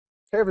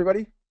Hey everybody,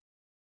 I'd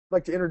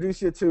like to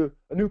introduce you to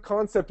a new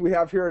concept we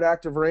have here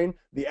at ActiveRain,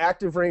 the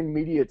ActiveRain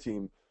Media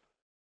Team.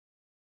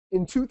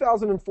 In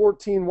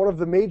 2014, one of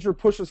the major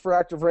pushes for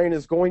ActiveRain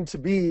is going to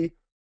be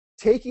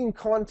taking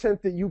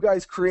content that you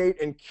guys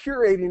create and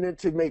curating it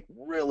to make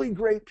really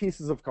great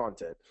pieces of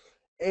content.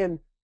 And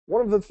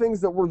one of the things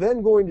that we're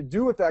then going to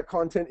do with that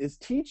content is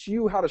teach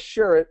you how to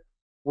share it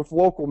with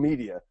local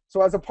media.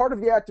 So as a part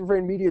of the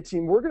ActiveRain Media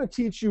Team, we're going to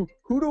teach you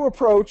who to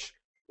approach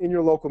in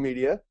your local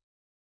media.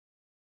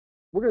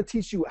 We're going to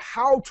teach you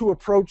how to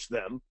approach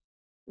them,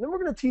 and then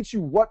we're going to teach you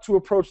what to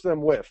approach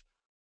them with.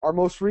 Our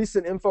most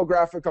recent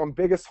infographic on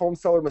biggest home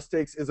seller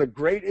mistakes is a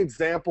great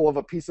example of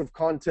a piece of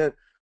content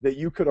that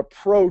you could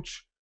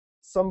approach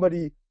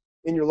somebody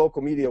in your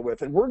local media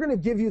with. And we're going to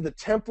give you the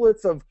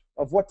templates of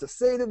what to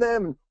say to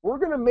them, and we're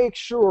going to make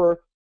sure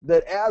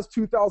that as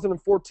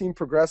 2014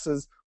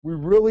 progresses, we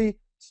really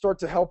start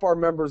to help our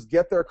members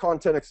get their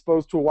content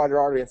exposed to a wider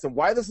audience. And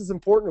why this is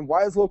important and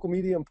why is local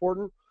media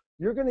important?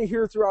 You're going to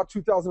hear throughout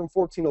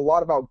 2014 a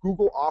lot about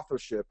Google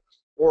authorship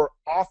or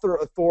author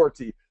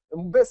authority.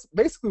 And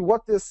basically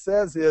what this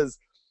says is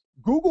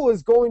Google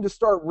is going to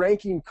start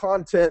ranking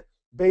content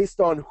based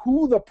on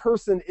who the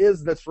person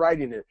is that's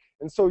writing it.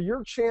 And so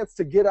your chance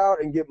to get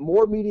out and get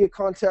more media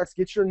contacts,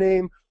 get your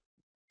name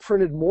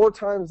printed more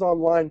times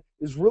online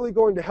is really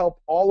going to help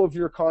all of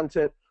your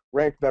content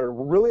rank better.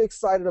 We're really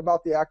excited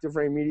about the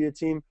ActiveRain Media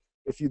Team.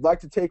 If you'd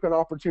like to take an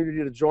opportunity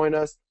to join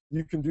us,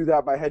 you can do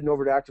that by heading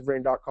over to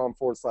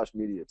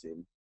activerain.com/media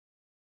team.